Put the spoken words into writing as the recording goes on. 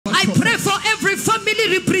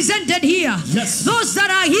represented here. Yes. Those that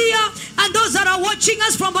are here and those that are watching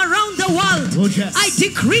us from around the world. Oh, yes. I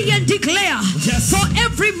decree and declare, yes, for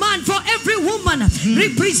every man, for every woman,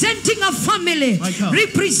 representing a family,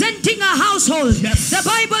 representing a household. Yes. The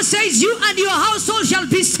Bible says you and your household shall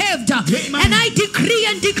be saved. Amen. And I decree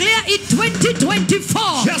and declare in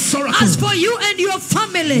 2024, yes, as for you and your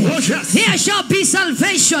family, oh, yes, there shall be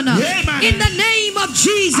salvation. Amen. In the name of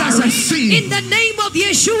Jesus, in the name of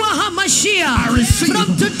Yeshua HaMashiach.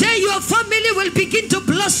 From today your family will begin to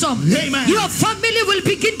blossom. Amen. Your family will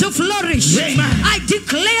begin to flourish. Amen. I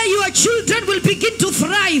declare your children will begin to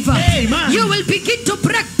thrive. Amen. You will begin to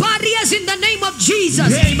break barriers in the name of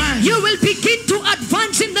Jesus. Amen. You will begin to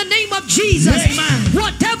advance in the name of Jesus. Amen.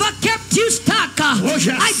 Whatever kept you stuck, oh,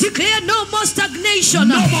 yes, I declare no more stagnation.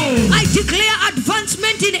 No more. I declare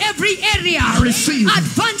advancement in every area. I receive.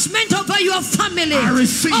 Advancement over your family. I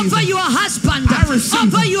receive. Over your husband. I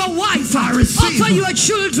receive. Over your wife. I receive. Over your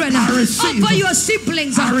children. I receive. Over your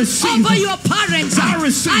siblings. I receive. Over your parents. I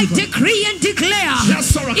receive. I decree and declare,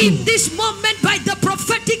 yes, in this moment by the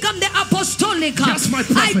prophetic and the apostolic, yes, my I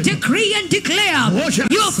prophet, decree and declare, oh, yes,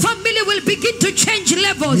 your family will begin to change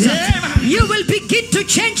levels. Amen. You will begin to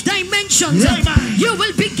change dimensions. Amen. You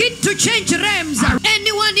will begin to change realms.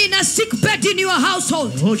 Anyone in a sick bed in your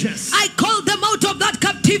household, oh, yes, I call them out of that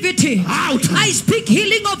captivity. Out. I speak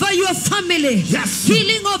healing over your family. Yes.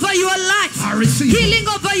 Healing over your life. I receive. Healing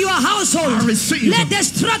over your household. I receive. Let the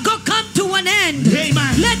struggle come to an end.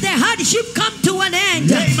 Amen. Let the hardship come to an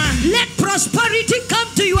end. Amen. Let prosperity come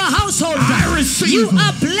to your household. I receive. You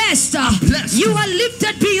are blessed. Blessed. You are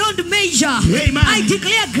lifted beyond measure. Amen. I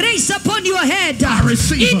declare grace upon your head. I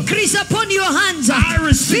receive. Increase upon your hands. I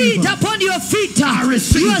receive. Feet upon your feet. I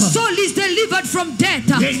receive. Your soul is delivered from death.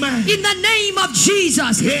 Amen. In the name of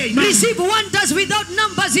Jesus. Amen. Receive wonders without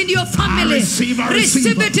numbers in your family. I receive.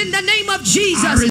 Receive it in the name of Jesus.